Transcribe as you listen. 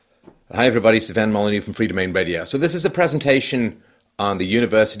Hi everybody, Stefan Molyneux from Free Domain Radio. So this is a presentation on the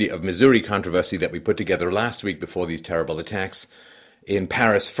University of Missouri controversy that we put together last week before these terrible attacks in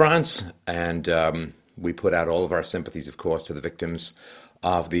Paris, France. And we put out all of our sympathies, of course, to the victims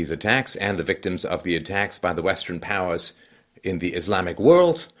of these attacks and the victims of the attacks by the Western powers in the Islamic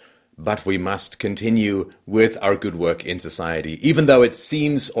world. But we must continue with our good work in society, even though it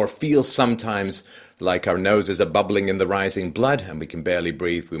seems or feels sometimes like our noses are bubbling in the rising blood and we can barely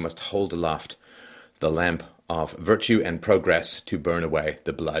breathe. We must hold aloft the lamp of virtue and progress to burn away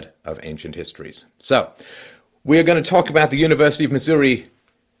the blood of ancient histories. So, we're going to talk about the University of Missouri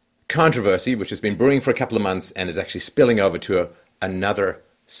controversy, which has been brewing for a couple of months and is actually spilling over to another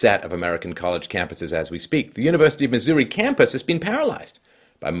set of American college campuses as we speak. The University of Missouri campus has been paralyzed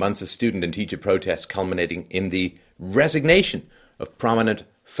by months of student and teacher protests culminating in the resignation of prominent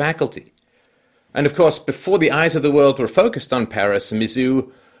faculty. And of course, before the eyes of the world were focused on Paris, Mizzou,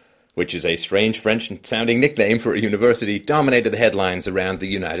 which is a strange French-sounding nickname for a university, dominated the headlines around the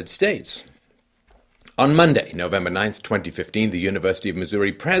United States. On Monday, November 9th, 2015, the University of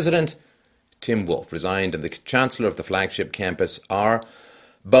Missouri president, Tim Wolf, resigned, and the chancellor of the flagship campus, R.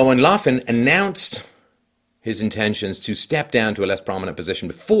 Bowen Laughlin, announced his intentions to step down to a less prominent position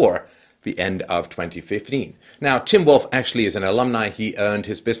before the end of 2015. Now, Tim Wolf actually is an alumni. He earned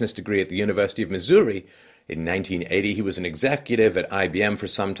his business degree at the University of Missouri in 1980. He was an executive at IBM for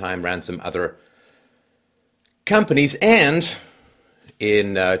some time, ran some other companies, and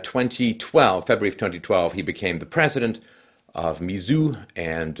in 2012, February of 2012, he became the president of Mizzou,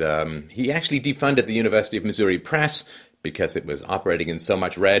 and he actually defunded the University of Missouri Press because it was operating in so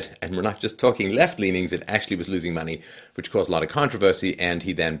much red, and we're not just talking left-leanings, it actually was losing money, which caused a lot of controversy, and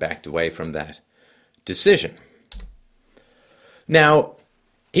he then backed away from that decision. Now,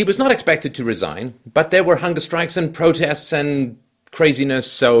 he was not expected to resign, but there were hunger strikes and protests and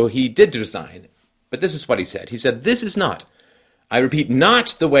craziness, so he did resign. But this is what he said. He said, "This is not, I repeat,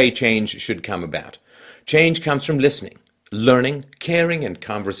 not the way change should come about. Change comes from listening, learning, caring, and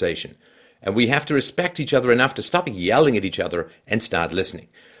conversation. And we have to respect each other enough to stop yelling at each other and start listening."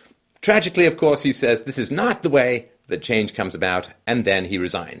 Tragically, of course, he says this is not the way that change comes about, and then he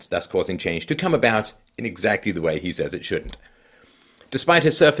resigns, thus causing change to come about in exactly the way he says it shouldn't. Despite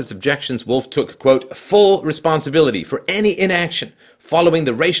his surface objections, Wolf took, quote, "full responsibility for any inaction following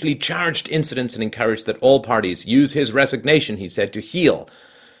the racially charged incidents and encouraged that all parties use his resignation," he said, "to heal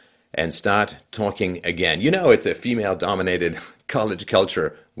and start talking again." You know, it's a female-dominated college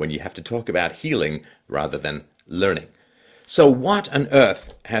culture when you have to talk about healing rather than learning. So what on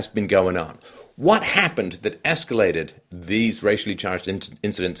earth has been going on? What happened that escalated these racially charged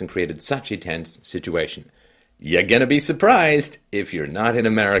incidents and created such a tense situation? You're going to be surprised if you're not in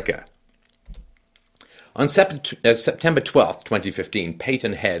America. On September 12th, 2015,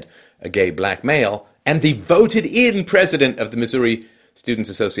 Peyton Head, a gay black male, and the voted-in president of the Missouri Students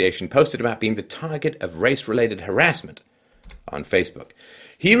Association, posted about being the target of race-related harassment on Facebook.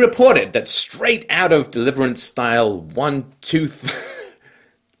 He reported that straight out of Deliverance style, one tooth,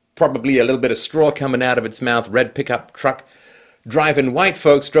 probably a little bit of straw coming out of its mouth, red pickup truck driving white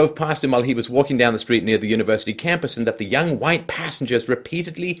folks drove past him while he was walking down the street near the university campus, and that the young white passengers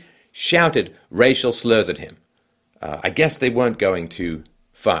repeatedly shouted racial slurs at him. I guess they weren't going too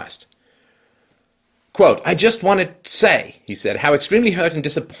fast. Quote, "I just want to say," he said, "how extremely hurt and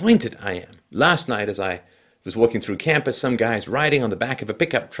disappointed I am. Last night as I was walking through campus, some guys riding on the back of a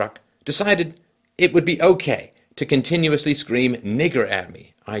pickup truck decided it would be okay to continuously scream nigger at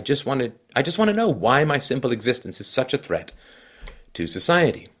me. I just want to know why my simple existence is such a threat to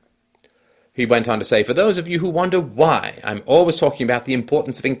society." He went on to say, "For those of you who wonder why I'm always talking about the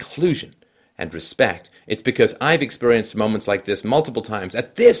importance of inclusion and respect, it's because I've experienced moments like this multiple times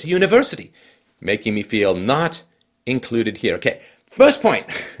at this university, making me feel not included here." Okay, first point.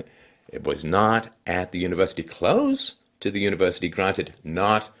 It was not at the university. Close to the university, granted,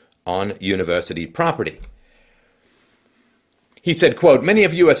 not on university property. He said, quote, "Many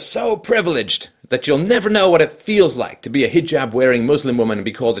of you are so privileged that you'll never know what it feels like to be a hijab-wearing Muslim woman and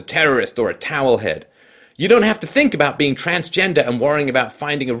be called a terrorist or a towel head. You don't have to think about being transgender and worrying about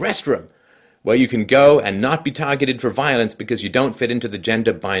finding a restroom where you can go and not be targeted for violence because you don't fit into the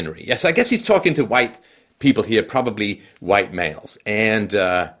gender binary." Yes, I guess he's talking to white people here, probably white males. And,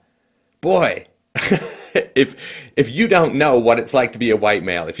 boy, if you don't know what it's like to be a white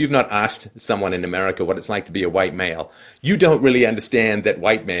male, if you've not asked someone in America what it's like to be a white male, you don't really understand that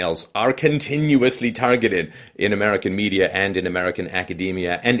white males are continuously targeted in American media and in American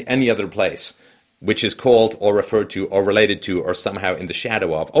academia and any other place. which is called or referred to or related to or somehow in the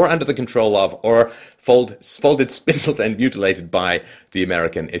shadow of or under the control of or folded, spindled, and mutilated by the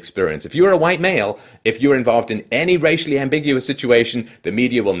American experience. If you're a white male, if you're involved in any racially ambiguous situation, the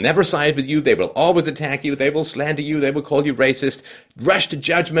media will never side with you. They will always attack you. They will slander you. They will call you racist, rush to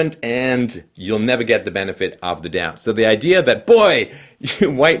judgment, and you'll never get the benefit of the doubt. So the idea that, boy, you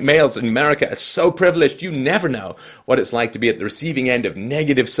white males in America are so privileged, you never know what it's like to be at the receiving end of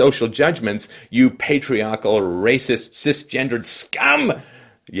negative social judgments, you patriarchal, racist, cisgendered scum.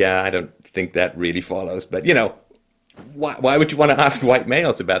 Yeah, I don't think that really follows. But, you know, why would you want to ask white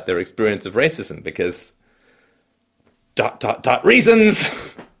males about their experience of racism? Because ... reasons.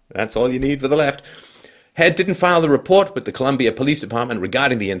 That's all you need for the left. Head didn't file the report with the Columbia Police Department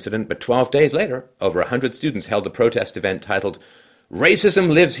regarding the incident, but 12 days later, over 100 students held a protest event titled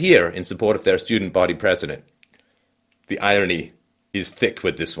 "Racism Lives Here" in support of their student body president. The irony is thick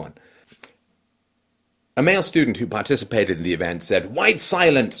with this one. A male student who participated in the event said, "White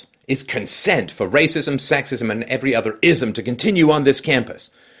silence is consent for racism, sexism, and every other ism to continue on this campus.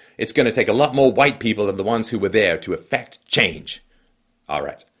 It's going to take a lot more white people than the ones who were there to effect change." All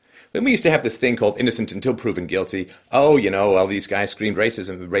right. When we used to have this thing called innocent until proven guilty, oh, you know, well, these guys screamed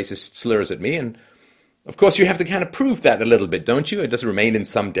racism, racist slurs at me, and of course you have to kind of prove that a little bit, don't you? It doesn't remain in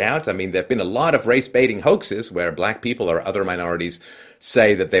some doubt. I mean, there have been a lot of race-baiting hoaxes where black people or other minorities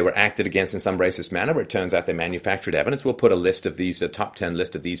say that they were acted against in some racist manner, where it turns out they manufactured evidence. We'll put a list of these, a top 10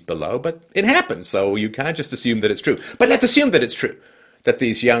 list of these below, but it happens, so you can't just assume that it's true. But let's assume that it's true, that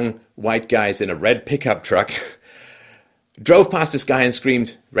these young white guys in a red pickup truck drove past this guy and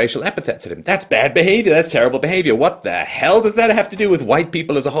screamed racial epithets at him. That's bad behavior. That's terrible behavior. What the hell does that have to do with white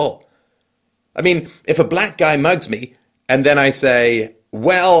people as a whole? I mean, if a black guy mugs me and then I say,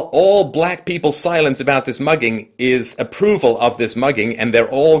 well, all black people's silence about this mugging is approval of this mugging and they're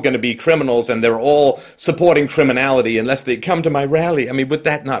all going to be criminals and they're all supporting criminality unless they come to my rally. I mean, would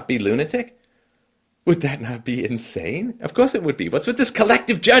that not be lunatic? Would that not be insane? Of course it would be. What's with this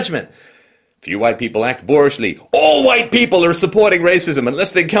collective judgment? Few white people act boorishly. All white people are supporting racism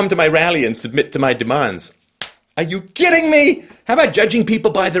unless they come to my rally and submit to my demands. Are you kidding me? How about judging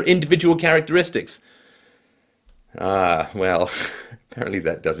people by their individual characteristics? Well, apparently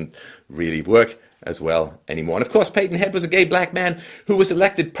that doesn't really work as well anymore. And of course, Peyton Head was a gay black man who was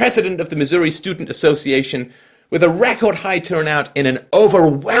elected president of the Missouri Student Association with a record high turnout in an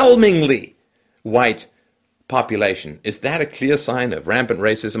overwhelmingly white population. Is that a clear sign of rampant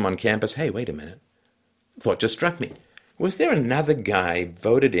racism on campus? Hey, wait a minute. A thought just struck me. Was there another guy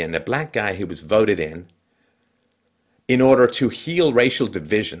voted in, a black guy who was voted in order to heal racial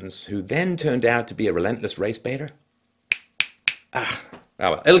divisions, who then turned out to be a relentless race baiter? Oh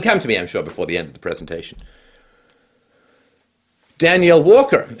well, it'll come to me, I'm sure, before the end of the presentation. Danielle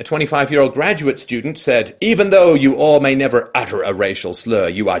Walker, a 25-year-old graduate student, said, "Even though you all may never utter a racial slur,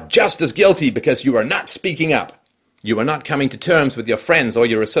 you are just as guilty because you are not speaking up. You are not coming to terms with your friends or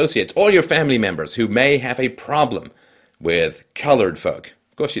your associates or your family members who may have a problem with colored folk."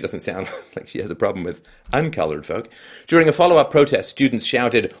 Of course, she doesn't sound like she has a problem with uncolored folk. During a follow-up protest, students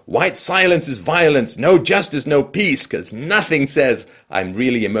shouted, "White silence is violence, no justice, no peace," because nothing says I'm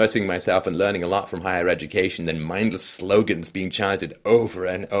really immersing myself and learning a lot from higher education than mindless slogans being chanted over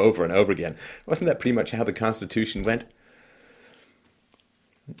and over and over again. Wasn't that pretty much how the Constitution went?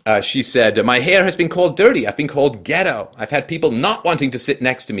 She said, "My hair has been called dirty. I've been called ghetto. I've had people not wanting to sit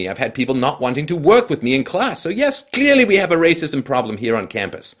next to me. I've had people not wanting to work with me in class. So yes, clearly we have a racism problem here on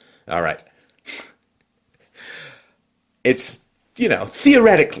campus." All right. It's,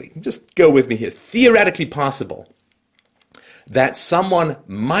 theoretically, just go with me here, it's theoretically possible that someone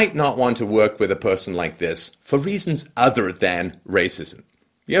might not want to work with a person like this for reasons other than racism.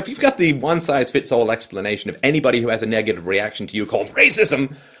 If you've got the one-size-fits-all explanation of anybody who has a negative reaction to you called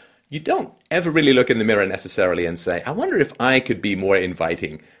racism, you don't ever really look in the mirror necessarily and say, I wonder if I could be more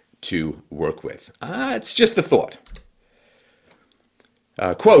inviting to work with. It's just a thought.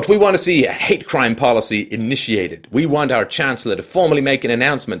 Quote, "We want to see a hate crime policy initiated. We want our chancellor to formally make an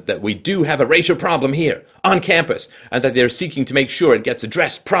announcement that we do have a racial problem here on campus and that they're seeking to make sure it gets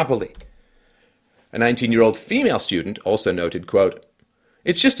addressed properly." A 19-year-old female student also noted, quote,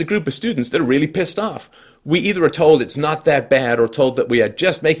 "It's just a group of students that are really pissed off. We either are told it's not that bad or told that we are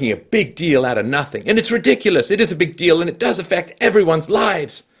just making a big deal out of nothing. And it's ridiculous. It is a big deal and it does affect everyone's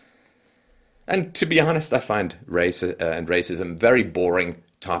lives." And to be honest, I find race and racism very boring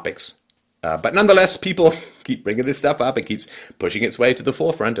topics. But nonetheless, people keep bringing this stuff up. It keeps pushing its way to the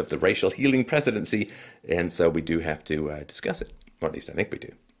forefront of the racial healing presidency. And so we do have to discuss it. Or at least I think we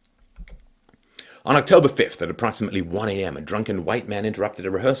do. On October 5th, at approximately 1 a.m., a drunken white man interrupted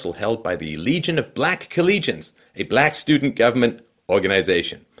a rehearsal held by the Legion of Black Collegians, a black student government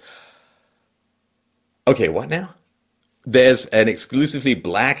organization. Okay, what now? There's an exclusively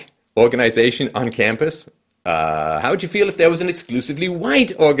black organization on campus? How would you feel if there was an exclusively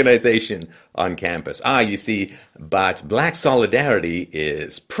white organization on campus? You see, but black solidarity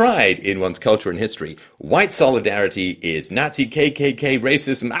is pride in one's culture and history. White solidarity is Nazi, KKK,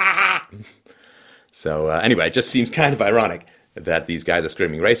 racism. So anyway, it just seems kind of ironic that these guys are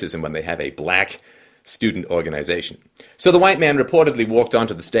screaming racism when they have a black student organization. So the white man reportedly walked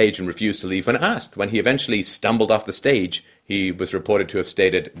onto the stage and refused to leave when asked. When he eventually stumbled off the stage, he was reported to have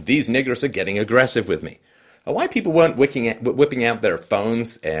stated, "These niggers are getting aggressive with me." White people weren't whipping out their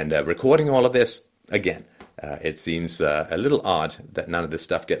phones and recording all of this. Again, it seems a little odd that none of this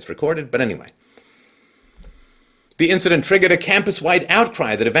stuff gets recorded, but anyway. The incident triggered a campus-wide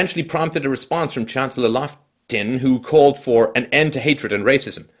outcry that eventually prompted a response from Chancellor Loftin, who called for an end to hatred and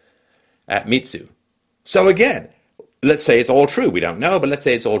racism at Mizzou. So again, let's say it's all true. We don't know, but let's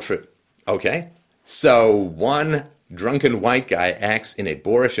say it's all true. Okay? So one drunken white guy acts in a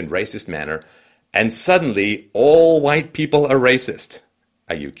boorish and racist manner, and suddenly, all white people are racist.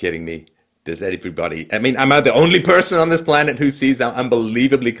 Are you kidding me? Does everybody... am I the only person on this planet who sees how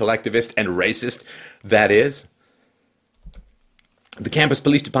unbelievably collectivist and racist that is? The campus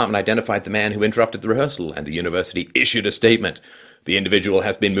police department identified the man who interrupted the rehearsal, and the university issued a statement. The individual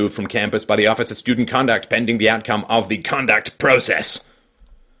has been moved from campus by the Office of Student Conduct pending the outcome of the conduct process.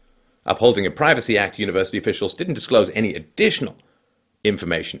 Upholding a Privacy Act, university officials didn't disclose any additional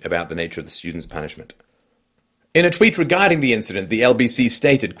information about the nature of the student's punishment. In a tweet regarding the incident, the LBC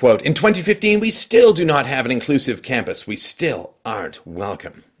stated, quote, "In 2015, we still do not have an inclusive campus. We still aren't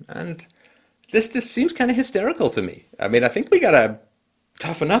welcome." And this seems kind of hysterical to me. I think we got to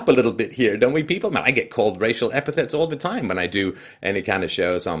toughen up a little bit here, don't we, people? I get called racial epithets all the time when I do any kind of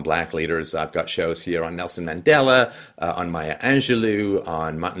shows on black leaders. I've got shows here on Nelson Mandela, on Maya Angelou,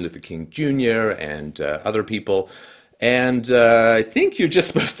 on Martin Luther King Jr., and other people. And I think you're just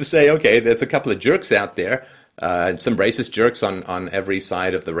supposed to say, okay, there's a couple of jerks out there, some racist jerks on every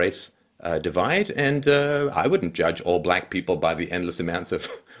side of the race divide, and I wouldn't judge all black people by the endless amounts of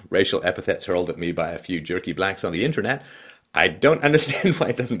racial epithets hurled at me by a few jerky blacks on the internet. I don't understand why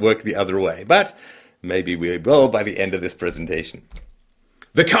it doesn't work the other way, but maybe we will by the end of this presentation.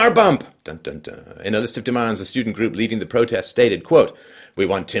 The car bump! Dun, dun, dun. In a list of demands, a student group leading the protest stated, quote, "We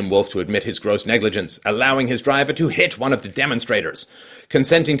want Tim Wolf to admit his gross negligence, allowing his driver to hit one of the demonstrators,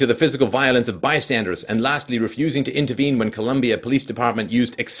 consenting to the physical violence of bystanders, and lastly, refusing to intervene when Columbia Police Department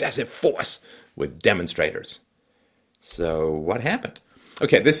used excessive force with demonstrators." So, what happened?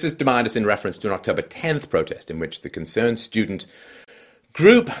 Okay, this demand is in reference to an October 10th protest in which the concerned student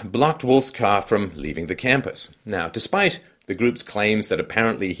group blocked Wolf's car from leaving the campus. Now, despite the group's claims that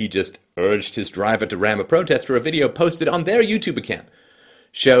apparently he just urged his driver to ram a protester, a video posted on their YouTube account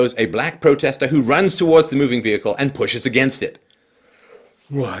shows a black protester who runs towards the moving vehicle and pushes against it.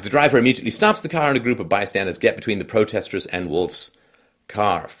 The driver immediately stops the car and a group of bystanders get between the protesters and Wolf's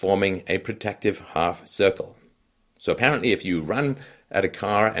car, forming a protective half circle. So apparently if you run at a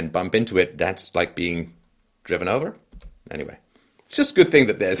car and bump into it, that's like being driven over. Anyway, it's just a good thing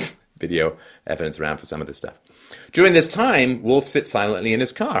that there's video evidence around for some of this stuff. During this time, Wolf sits silently in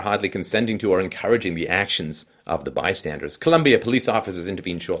his car, hardly consenting to or encouraging the actions of the bystanders. Columbia police officers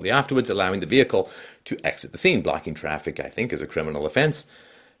intervened shortly afterwards, allowing the vehicle to exit the scene. Blocking traffic, I think, is a criminal offense.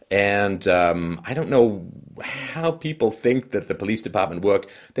 And I don't know how people think that the police department work.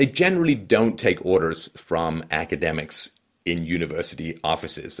 They generally don't take orders from academics in university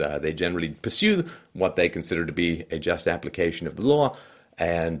offices. They generally pursue what they consider to be a just application of the law,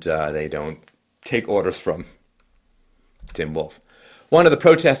 and they don't take orders from Tim Wolf. One of the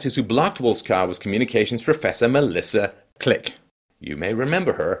protesters who blocked Wolf's car was communications professor Melissa Click. You may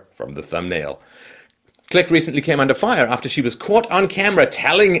remember her from the thumbnail. Click recently came under fire after she was caught on camera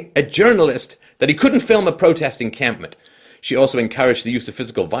telling a journalist that he couldn't film a protest encampment. She also encouraged the use of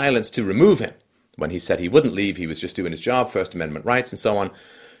physical violence to remove him. When he said he wouldn't leave, he was just doing his job, First Amendment rights and so on.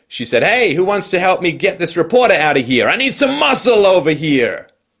 She said, "Hey, who wants to help me get this reporter out of here? I need some muscle over here."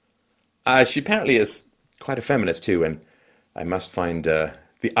 She apparently is quite a feminist too, and I must find the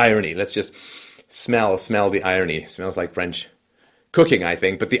irony. Let's just smell the irony. It smells like French cooking, I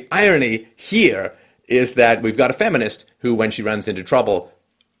think. But the irony here is that we've got a feminist who, when she runs into trouble,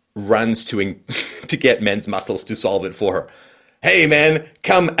 runs to get men's muscles to solve it for her. Hey, man,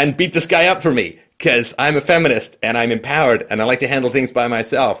 come and beat this guy up for me, because I'm a feminist, and I'm empowered, and I like to handle things by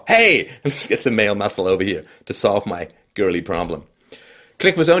myself. Hey, let's get some male muscle over here to solve my girly problem.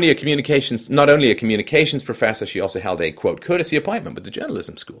 Click was not only a communications professor, she also held a, quote, courtesy appointment with the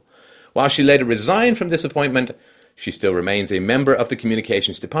journalism school. While she later resigned from this appointment, she still remains a member of the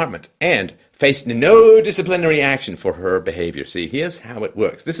communications department and faced no disciplinary action for her behavior. See, here's how it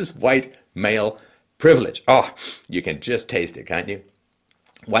works. This is white male privilege. Oh, you can just taste it, can't you?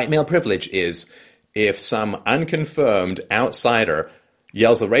 White male privilege is if some unconfirmed outsider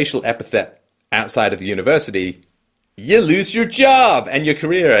yells a racial epithet outside of the university, you lose your job and your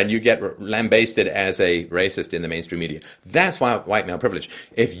career and you get lambasted as a racist in the mainstream media. That's why white male privilege.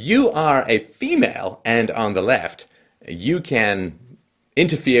 If you are a female and on the left, you can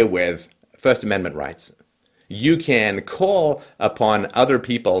interfere with First Amendment rights. You can call upon other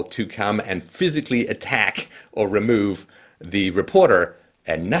people to come and physically attack or remove the reporter,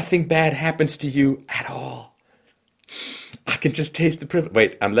 and nothing bad happens to you at all. I can just taste the privilege.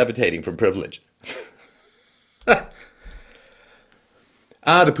 Wait, I'm levitating from privilege.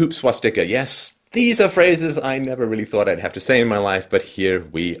 The poop swastika. Yes, these are phrases I never really thought I'd have to say in my life, but here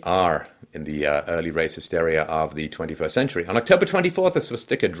we are in the early race hysteria of the 21st century. On October 24th, a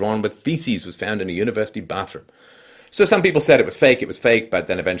swastika drawn with feces was found in a university bathroom. So some people said it was fake, but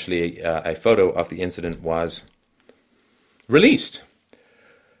then eventually a photo of the incident was released.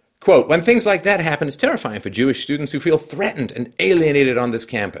 Quote, when things like that happen, it's terrifying for Jewish students who feel threatened and alienated on this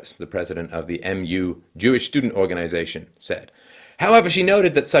campus, the president of the MU Jewish Student Organization said. However, she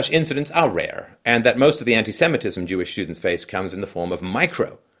noted that such incidents are rare, and that most of the anti-Semitism Jewish students face comes in the form of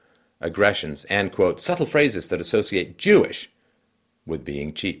micro-aggressions and, quote, subtle phrases that associate Jewish with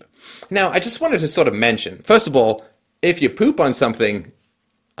being cheap. Now, I just wanted to sort of mention, first of all, if you poop on something,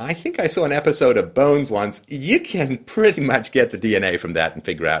 I think I saw an episode of Bones once, you can pretty much get the DNA from that and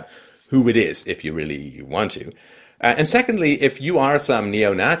figure out who it is if you really want to. And secondly, if you are some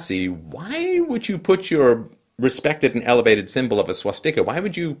neo-Nazi, why would you put your respected and elevated symbol of a swastika, why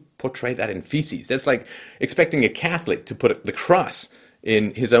would you portray that in feces? That's like expecting a Catholic to put the cross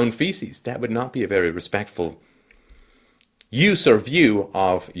in his own feces. That would not be a very respectful use or view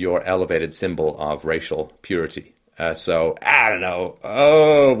of your elevated symbol of racial purity. So, I don't know.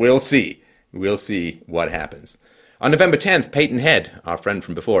 Oh, we'll see. We'll see what happens. On November 10th, Peyton Head, our friend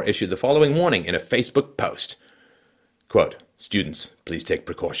from before, issued the following warning in a Facebook post. Quote, students, please take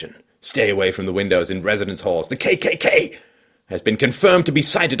precaution. Stay away from the windows in residence halls. The KKK has been confirmed to be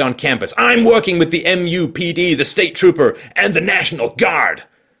sighted on campus. I'm working with the MUPD, the State Trooper, and the National Guard.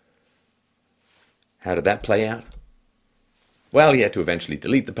 How did that play out? Well, he had to eventually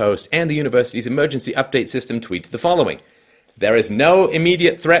delete the post, and the university's emergency update system tweeted the following. There is no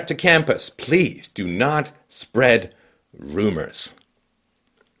immediate threat to campus. Please do not spread rumors.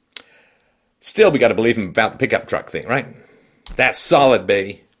 Still, we got to believe him about the pickup truck thing, right? That's solid,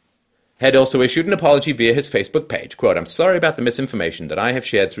 baby. Head also issued an apology via his Facebook page. Quote, I'm sorry about the misinformation that I have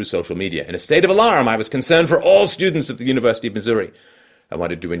shared through social media. In a state of alarm, I was concerned for all students of the University of Missouri. I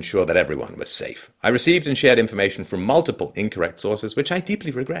wanted to ensure that everyone was safe. I received and shared information from multiple incorrect sources, which I deeply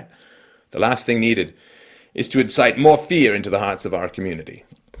regret. The last thing needed is to incite more fear into the hearts of our community.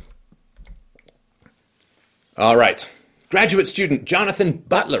 All right. Graduate student Jonathan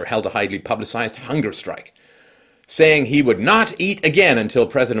Butler held a highly publicized hunger strike, saying he would not eat again until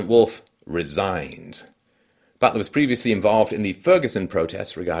President Wolf resigned. Butler was previously involved in the Ferguson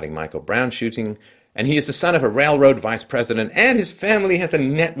protests regarding Michael Brown's shooting, and he is the son of a railroad vice president, and his family has a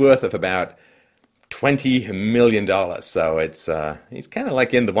net worth of about $20 million. So he's kind of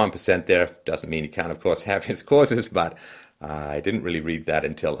like in the 1% there. Doesn't mean he can't, of course, have his causes, but I didn't really read that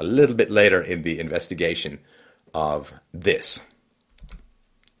until a little bit later in the investigation of this.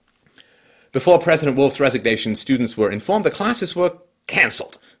 Before President Wolf's resignation, students were informed that classes were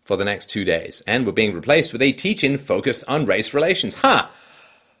cancelled for the next 2 days and were being replaced with a teach-in focused on race relations.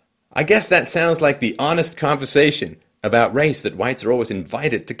 I guess that sounds like the honest conversation about race that whites are always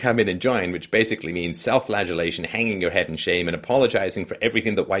invited to come in and join, which basically means self-flagellation, hanging your head in shame, and apologizing for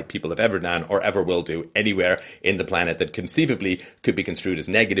everything that white people have ever done or ever will do anywhere in the planet that conceivably could be construed as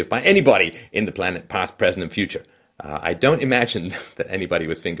negative by anybody in the planet, past, present, and future. I don't imagine that anybody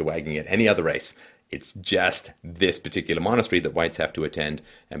was finger-wagging at any other race. It's just this particular monastery that whites have to attend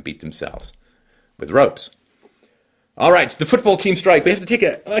and beat themselves with ropes. All right, the football team strike. We have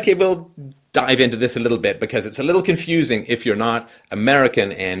to we'll dive into this a little bit because it's a little confusing if you're not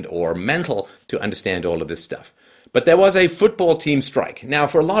American and or mental to understand all of this stuff. But there was a football team strike. Now,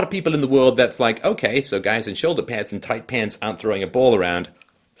 for a lot of people in the world, that's like, okay, so guys in shoulder pads and tight pants aren't throwing a ball around.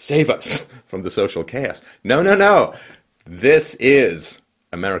 Save us from the social chaos. No. This is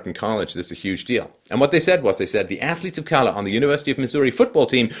American college. This is a huge deal. And what they said was, the athletes of color on the University of Missouri football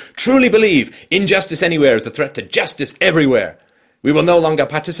team truly believe injustice anywhere is a threat to justice everywhere. We will no longer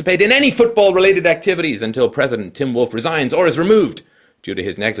participate in any football-related activities until President Tim Wolf resigns or is removed due to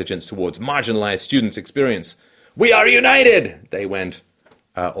his negligence towards marginalized students' experience. We are united, they went,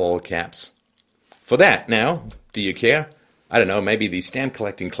 all caps. For that, now, do you care? I don't know, maybe the stamp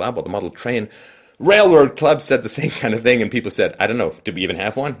collecting club or the model train railroad club said the same kind of thing, and people said, I don't know, did we even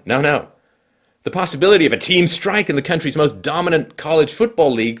have one? No. The possibility of a team strike in the country's most dominant college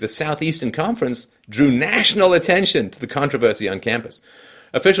football league, the Southeastern Conference, drew national attention to the controversy on campus.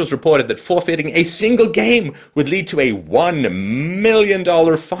 Officials reported that forfeiting a single game would lead to a $1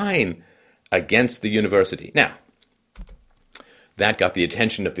 million fine against the university. Now, that got the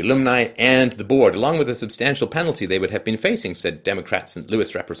attention of the alumni and the board, along with a substantial penalty they would have been facing, said Democrat St.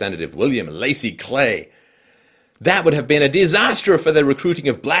 Louis Representative William Lacey Clay. That would have been a disaster for the recruiting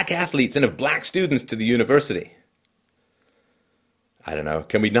of black athletes and of black students to the university. I don't know,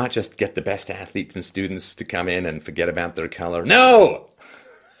 can we not just get the best athletes and students to come in and forget about their color? No!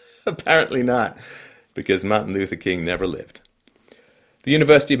 Apparently not, because Martin Luther King never lived. The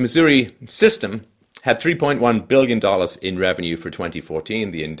University of Missouri system had $3.1 billion in revenue for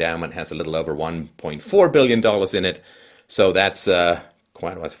 2014. The endowment has a little over $1.4 billion in it. So that's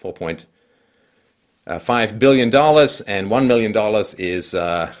 $4.5 billion, and $1 million is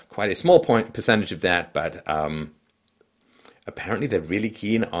quite a small percentage of that, but apparently they're really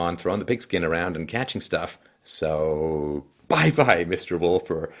keen on throwing the pigskin around and catching stuff. So bye-bye, Mr. Wolf,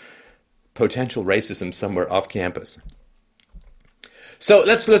 for potential racism somewhere off campus. So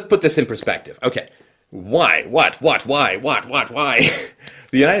let's put this in perspective. Okay. Why? Why? The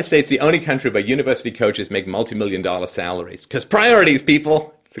United States, the only country where university coaches make multi-million-dollar salaries. Because priorities,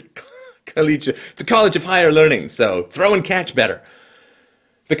 people. It's a college of higher learning, so throw and catch better.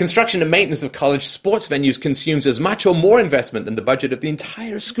 The construction and maintenance of college sports venues consumes as much or more investment than the budget of the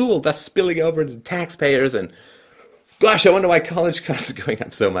entire school, thus spilling over into taxpayers. And gosh, I wonder why college costs are going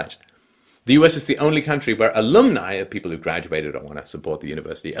up so much. The U.S. is the only country where alumni, of people who graduated or want to support the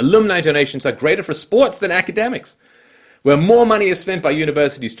university, alumni donations are greater for sports than academics, where more money is spent by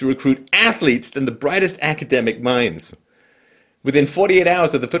universities to recruit athletes than the brightest academic minds. Within 48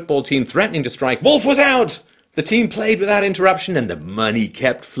 hours of the football team threatening to strike, Wolf was out! The team played without interruption and the money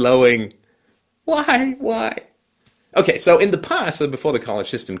kept flowing. Why? Okay, so in the past, so before the college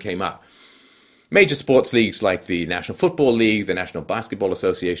system came up, major sports leagues like the National Football League, the National Basketball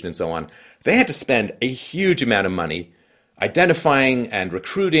Association, and so on, they had to spend a huge amount of money identifying and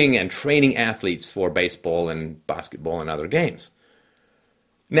recruiting and training athletes for baseball and basketball and other games.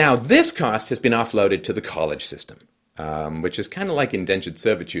 Now, this cost has been offloaded to the college system, which is kind of like indentured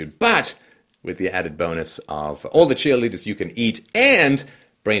servitude, but with the added bonus of all the cheerleaders you can eat and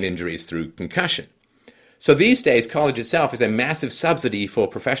brain injuries through concussion. So these days, college itself is a massive subsidy for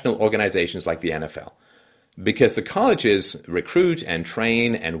professional organizations like the NFL, because the colleges recruit and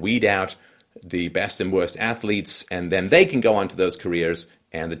train and weed out the best and worst athletes, and then they can go on to those careers,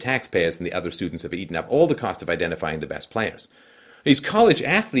 and the taxpayers and the other students have eaten up all the cost of identifying the best players. These college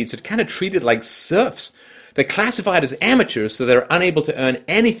athletes are kind of treated like serfs. They're classified as amateurs, so they're unable to earn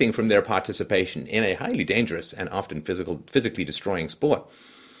anything from their participation in a highly dangerous and often physically destroying sport.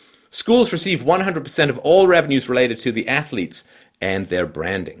 Schools receive 100% of all revenues related to the athletes and their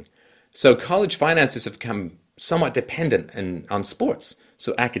branding. So college finances have become somewhat dependent on sports.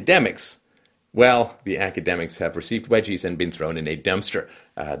 So academics, well, the academics have received wedgies and been thrown in a dumpster.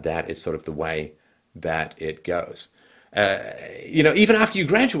 That is sort of the way that it goes. Even after you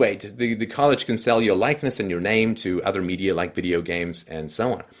graduate, the college can sell your likeness and your name to other media like video games and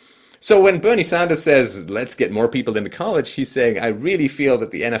so on. So when Bernie Sanders says, let's get more people into college, he's saying, I really feel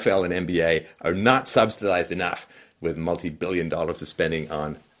that the NFL and NBA are not subsidized enough with multi-billion dollars of spending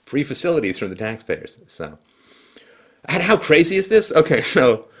on free facilities from the taxpayers. So, and how crazy is this? Okay,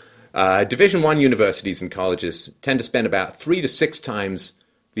 so Division I universities and colleges tend to spend about 3 to 6 times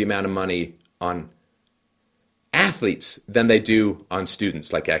the amount of money on athletes than they do on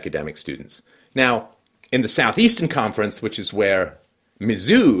students, like academic students. Now, in the Southeastern Conference, which is where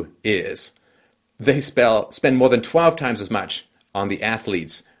Mizzou is, they spend more than 12 times as much on the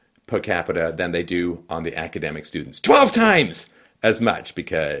athletes per capita than they do on the academic students. 12 times as much,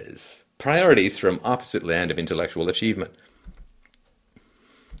 because priorities from opposite land of intellectual achievement.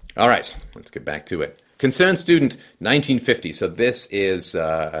 All right, let's get back to it. Concerned Student 1950. So this is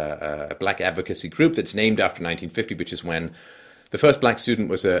a black advocacy group that's named after 1950, which is when the first black student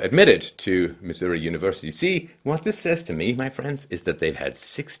was admitted to Missouri University. See, what this says to me, my friends, is that they've had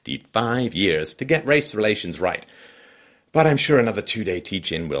 65 years to get race relations right. But I'm sure another 2-day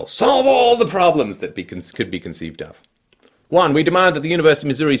teach-in will solve all the problems that could be conceived of. 1. We demand that the University of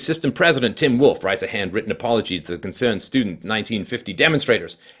Missouri system president, Tim Wolf, writes a handwritten apology to the concerned student 1950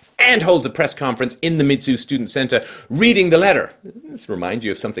 demonstrators and holds a press conference in the Mizzou Student Center reading the letter. Does this remind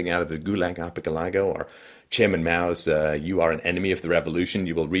you of something out of the Gulag Archipelago or Chairman Mao's you are an enemy of the revolution,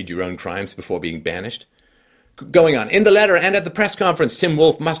 you will read your own crimes before being banished? Going on, in the letter and at the press conference, Tim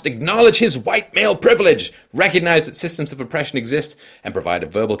Wolf must acknowledge his white male privilege, recognize that systems of oppression exist, and provide a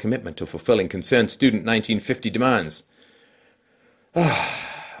verbal commitment to fulfilling concerned student 1950 demands.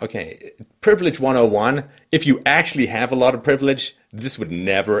 Okay, privilege 101. If you actually have a lot of privilege, this would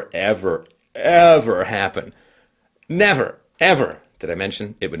never, ever, ever happen. Never, ever. Did I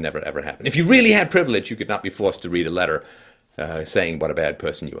mention it would never, ever happen? If you really had privilege, you could not be forced to read a letter saying what a bad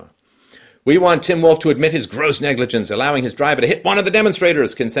person you are. We want Tim Wolf to admit his gross negligence, allowing his driver to hit one of the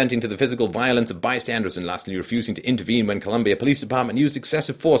demonstrators, consenting to the physical violence of bystanders, and lastly refusing to intervene when Columbia Police Department used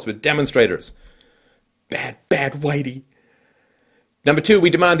excessive force with demonstrators. Bad, bad Whitey. Number 2, we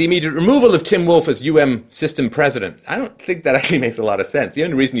demand the immediate removal of Tim Wolf as system president. I don't think that actually makes a lot of sense. The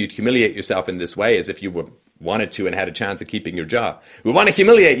only reason you'd humiliate yourself in this way is if you wanted to and had a chance of keeping your job. We want to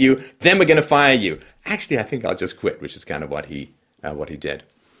humiliate you, then we're going to fire you. Actually, I think I'll just quit, which is kind of what he did.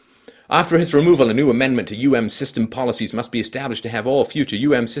 After his removal, a new amendment to system policies must be established to have all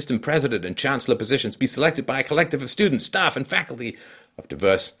future system president and chancellor positions be selected by a collective of students, staff, and faculty of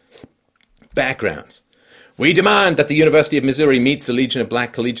diverse backgrounds. We demand that the University of Missouri meets the Legion of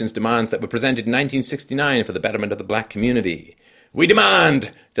Black Collegians demands that were presented in 1969 for the betterment of the black community. We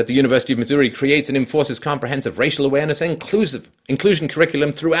demand that the University of Missouri creates and enforces comprehensive racial awareness and inclusion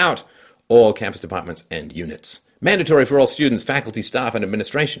curriculum throughout all campus departments and units, mandatory for all students, faculty, staff, and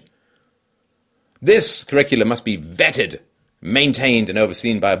administration. This curriculum must be vetted, maintained, and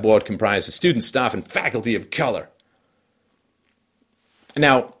overseen by a board comprised of students, staff, and faculty of color.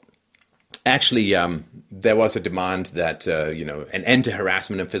 Now, actually, there was a demand that, an end to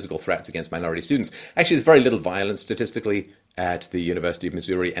harassment and physical threats against minority students. Actually, there's very little violence statistically at the University of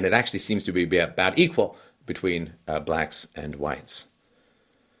Missouri, and it actually seems to be about equal between blacks and whites.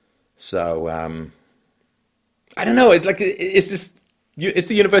 So, I don't know. It's like, is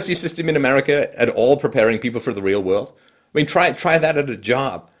the university system in America at all preparing people for the real world? I mean, try that at a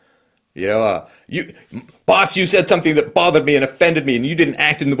job. Boss, you said something that bothered me and offended me, and you didn't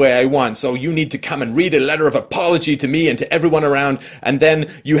act in the way I want, so you need to come and read a letter of apology to me and to everyone around, and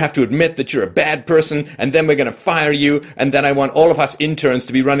then you have to admit that you're a bad person, and then we're going to fire you, and then I want all of us interns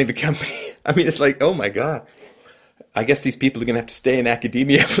to be running the company. I mean, it's like, oh my God. I guess these people are going to have to stay in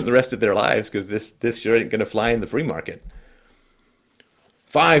academia for the rest of their lives, because this sure ain't going to fly in the free market.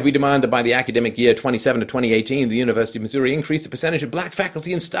 5, we demand that by the academic year 27 to 2018, the University of Missouri increase the percentage of black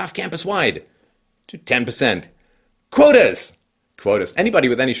faculty and staff campus-wide to 10%. Quotas! Quotas. Anybody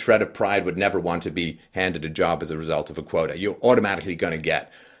with any shred of pride would never want to be handed a job as a result of a quota. You're automatically going to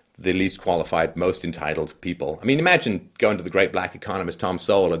get the least qualified, most entitled people. I mean, imagine going to the great black economist Tom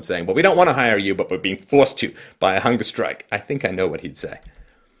Sowell and saying, well, we don't want to hire you, but we're being forced to by a hunger strike. I think I know what he'd say.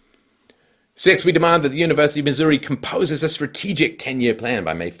 6, we demand that the University of Missouri composes a strategic 10-year plan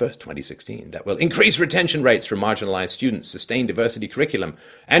by May 1st, 2016 that will increase retention rates for marginalized students, sustain diversity curriculum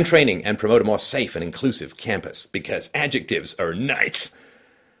and training, and promote a more safe and inclusive campus, because adjectives are nice.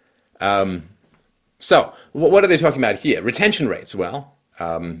 So, what are they talking about here? Retention rates. Well,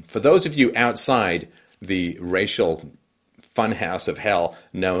 for those of you outside the racial funhouse of hell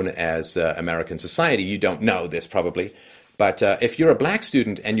known as American society, you don't know this probably. But if you're a black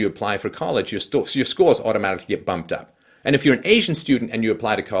student and you apply for college, your scores automatically get bumped up. And if you're an Asian student and you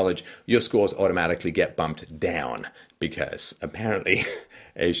apply to college, your scores automatically get bumped down, because apparently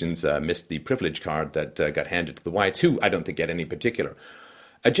Asians missed the privilege card that got handed to the whites, who I don't think get any particular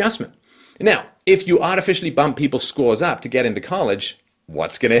adjustment. Now, if you artificially bump people's scores up to get into college,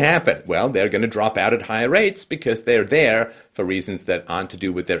 what's going to happen? Well, they're going to drop out at higher rates because they're there for reasons that aren't to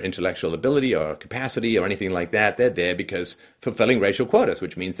do with their intellectual ability or capacity or anything like that. They're there because fulfilling racial quotas,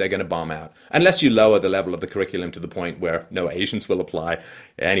 which means they're going to bomb out. Unless you lower the level of the curriculum to the point where no Asians will apply.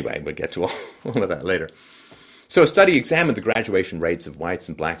 Anyway, we'll get to all of that later. So a study examined the graduation rates of whites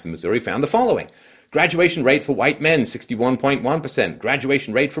and blacks in Missouri found the following. Graduation rate for white men, 61.1%.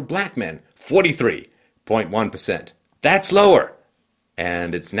 Graduation rate for black men, 43.1%. That's lower.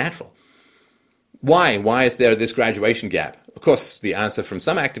 And it's natural. Why? Why is there this graduation gap? Of course, the answer from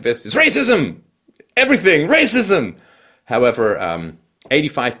some activists is racism! Everything! Racism! However,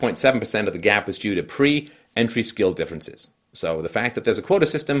 85.7% of the gap was due to pre-entry skill differences. So the fact that there's a quota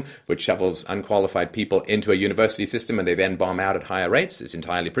system which shovels unqualified people into a university system and they then bomb out at higher rates is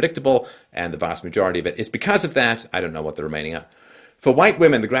entirely predictable, and the vast majority of it is because of that. I don't know what the remaining are. For white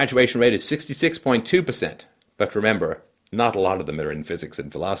women, the graduation rate is 66.2%. But remember, Not a lot of them are in physics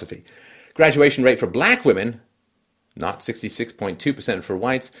and philosophy. Graduation rate for black women, not 66.2% for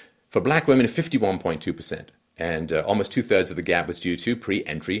whites. For black women, 51.2%. And almost two-thirds of the gap was due to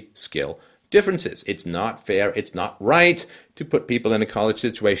pre-entry skill differences. It's not fair, it's not right to put people in a college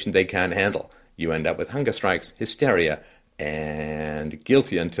situation they can't handle. You end up with hunger strikes, hysteria, and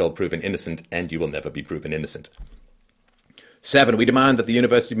guilty until proven innocent, and you will never be proven innocent. 7, we demand that the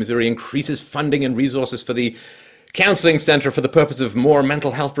University of Missouri increases funding and resources for the counseling center for the purpose of more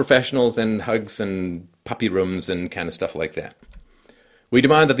mental health professionals and hugs and puppy rooms and kind of stuff like that. We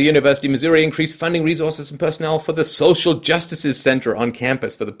demand that the University of Missouri increase funding, resources, and personnel for the Social Justices Center on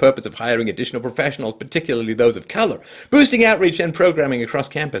campus for the purpose of hiring additional professionals, particularly those of color, boosting outreach and programming across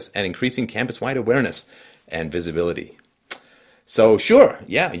campus, and increasing campus-wide awareness and visibility. So sure,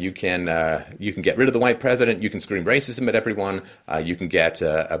 yeah, you can get rid of the white president, you can scream racism at everyone, you can get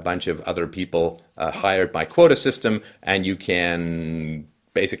a bunch of other people hired by quota system, and you can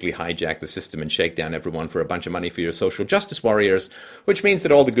basically hijack the system and shake down everyone for a bunch of money for your social justice warriors, which means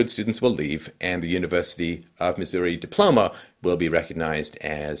that all the good students will leave, and the University of Missouri diploma will be recognized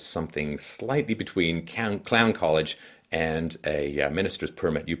as something slightly between clown college and a minister's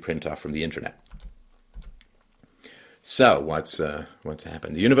permit you print off from the internet. So, what's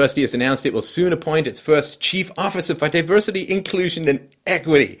happened? The university has announced it will soon appoint its first chief officer for diversity, inclusion, and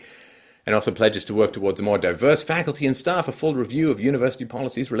equity, and also pledges to work towards a more diverse faculty and staff. A full review of university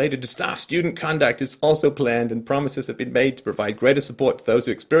policies related to staff-student conduct is also planned, and promises have been made to provide greater support to those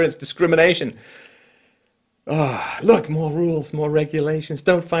who experience discrimination. Look, more rules, more regulations.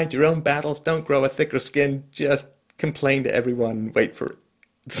 Don't fight your own battles. Don't grow a thicker skin. Just complain to everyone and wait for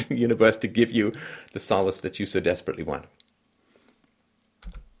the universe to give you the solace that you so desperately want.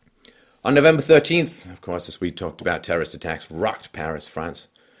 On November 13th, of course, as we talked about, terrorist attacks rocked Paris, France,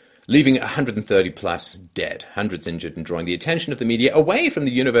 leaving 130 plus dead, hundreds injured, and drawing the attention of the media away from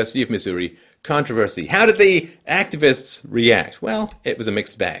the University of Missouri controversy. How did the activists react? Well, it was a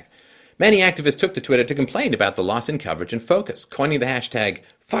mixed bag. Many activists took to Twitter to complain about the loss in coverage and focus, coining the hashtag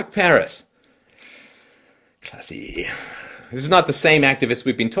 #FuckParis. Classy. This is not the same activists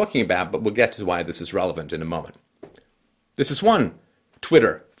we've been talking about, but we'll get to why this is relevant in a moment. This is one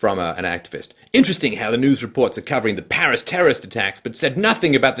Twitter from an activist. Interesting how the news reports are covering the Paris terrorist attacks, but said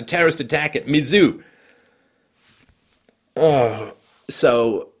nothing about the terrorist attack at Mizzou.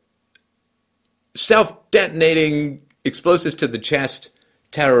 So, self-detonating explosives to the chest,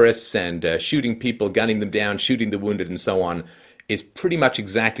 terrorists, and shooting people, gunning them down, shooting the wounded, and so on, is pretty much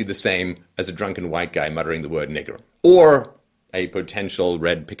exactly the same as a drunken white guy muttering the word nigger. Or a potential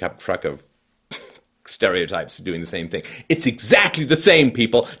red pickup truck of stereotypes doing the same thing. It's exactly the same,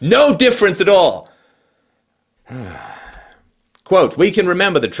 people. No difference at all. Quote, we can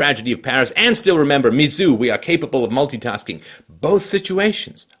remember the tragedy of Paris and still remember Mizzou. We are capable of multitasking. Both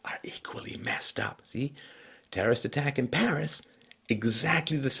situations are equally messed up. See? Terrorist attack in Paris,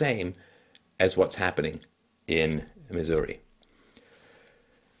 exactly the same as what's happening in Missouri.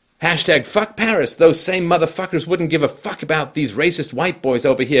 Hashtag fuck Paris. Those same motherfuckers wouldn't give a fuck about these racist white boys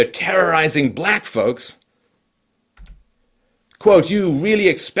over here terrorizing black folks. Quote, you really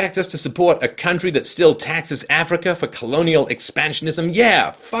expect us to support a country that still taxes Africa for colonial expansionism? Yeah,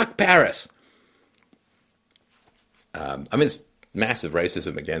 fuck Paris. It's massive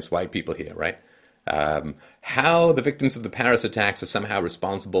racism against white people here, right? How the victims of the Paris attacks are somehow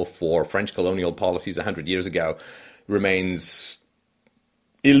responsible for French colonial policies 100 years ago remains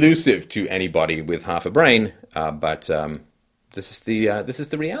elusive to anybody with half a brain, but this is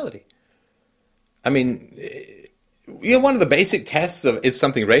the reality. I mean, one of the basic tests of is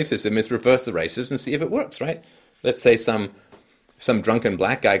something racism is reverse the racist and see if it works, right? Let's say some drunken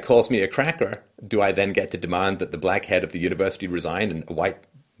black guy calls me a cracker. Do I then get to demand that the black head of the university resign and a white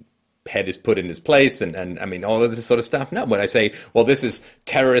head is put in his place and I mean, all of this sort of stuff? No, when I say, well, this is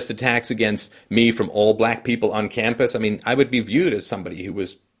terrorist attacks against me from all black people on campus, I mean, I would be viewed as somebody who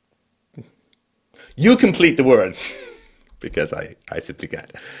was... You complete the word, because I simply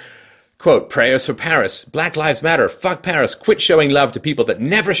can't. Quote, prayers for Paris. Black Lives Matter. Fuck Paris. Quit showing love to people that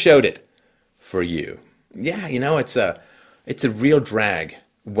never showed it for you. Yeah, it's a real drag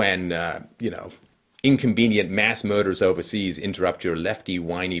when, inconvenient mass murders overseas interrupt your lefty,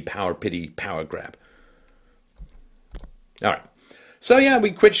 whiny, power pity, power grab. All right. So, yeah, we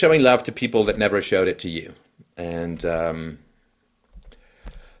quit showing love to people that never showed it to you. And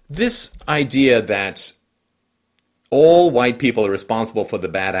this idea that all white people are responsible for the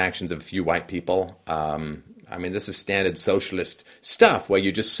bad actions of a few white people, this is standard socialist stuff where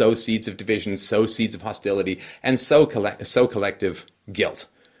you just sow seeds of division, sow seeds of hostility, and sow collective guilt.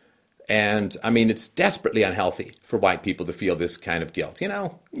 And I mean, it's desperately unhealthy for white people to feel this kind of guilt. You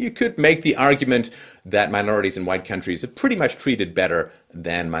know, you could make the argument that minorities in white countries are pretty much treated better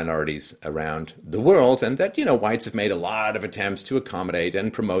than minorities around the world, and that, you know, whites have made a lot of attempts to accommodate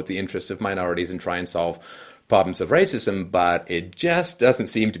and promote the interests of minorities and try and solve problems of racism, but it just doesn't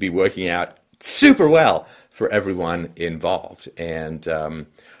seem to be working out super well for everyone involved. And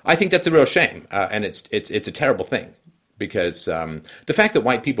I think that's a real shame, and it's a terrible thing. Because the fact that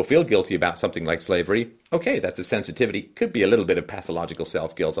white people feel guilty about something like slavery, okay, that's a sensitivity. Could be a little bit of pathological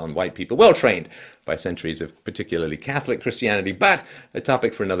self-guilt on white people, well trained by centuries of particularly Catholic Christianity, but a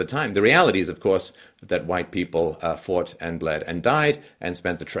topic for another time. The reality is, of course, that white people fought and bled and died and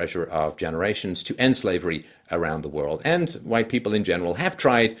spent the treasure of generations to end slavery around the world. And white people in general have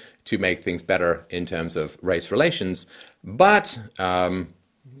tried to make things better in terms of race relations, but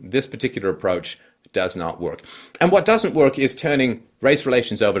this particular approach does not work. And what doesn't work is turning race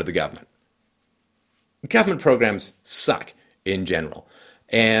relations over to the government. Government programs suck in general.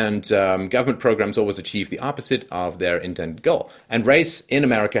 And government programs always achieve the opposite of their intended goal. And race in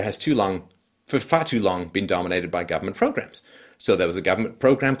America has for far too long, been dominated by government programs. So there was a government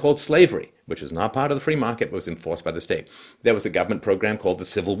program called slavery, which was not part of the free market, but was enforced by the state. There was a government program called the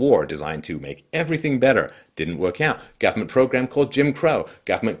Civil War, designed to make everything better. Didn't work out. Government program called Jim Crow.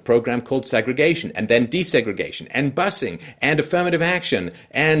 Government program called segregation, and then desegregation, and busing, and affirmative action,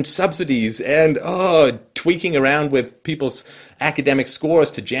 and subsidies, and tweaking around with people's academic scores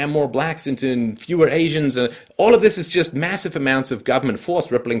to jam more blacks into fewer Asians. All of this is just massive amounts of government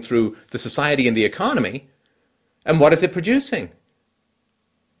force rippling through the society and the economy. And what is it producing?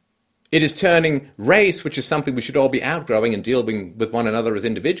 It is turning race, which is something we should all be outgrowing and dealing with one another as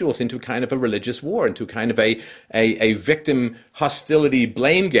individuals, into kind of a religious war, into kind of a victim hostility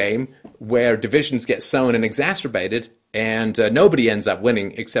blame game where divisions get sown and exacerbated, and nobody ends up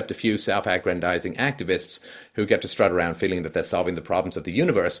winning except a few self-aggrandizing activists who get to strut around feeling that they're solving the problems of the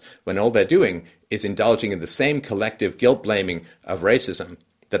universe when all they're doing is indulging in the same collective guilt-blaming of racism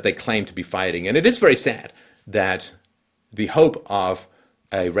that they claim to be fighting. And it is very sad that the hope of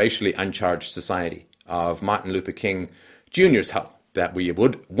a racially uncharged society, of Martin Luther King Jr.'s hope that we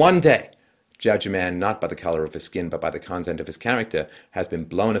would one day judge a man not by the color of his skin but by the content of his character, has been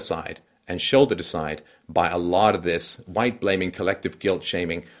blown aside and shouldered aside by a lot of this white-blaming, collective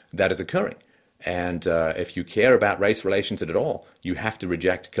guilt-shaming that is occurring. And if you care about race relations at all, you have to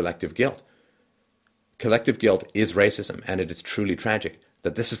reject collective guilt. Collective guilt is racism, and it is truly tragic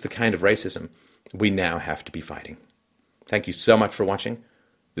that this is the kind of racism we now have to be fighting. Thank you so much for watching.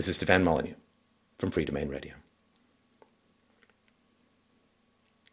 This is Stefan Molyneux from Free Domain Radio.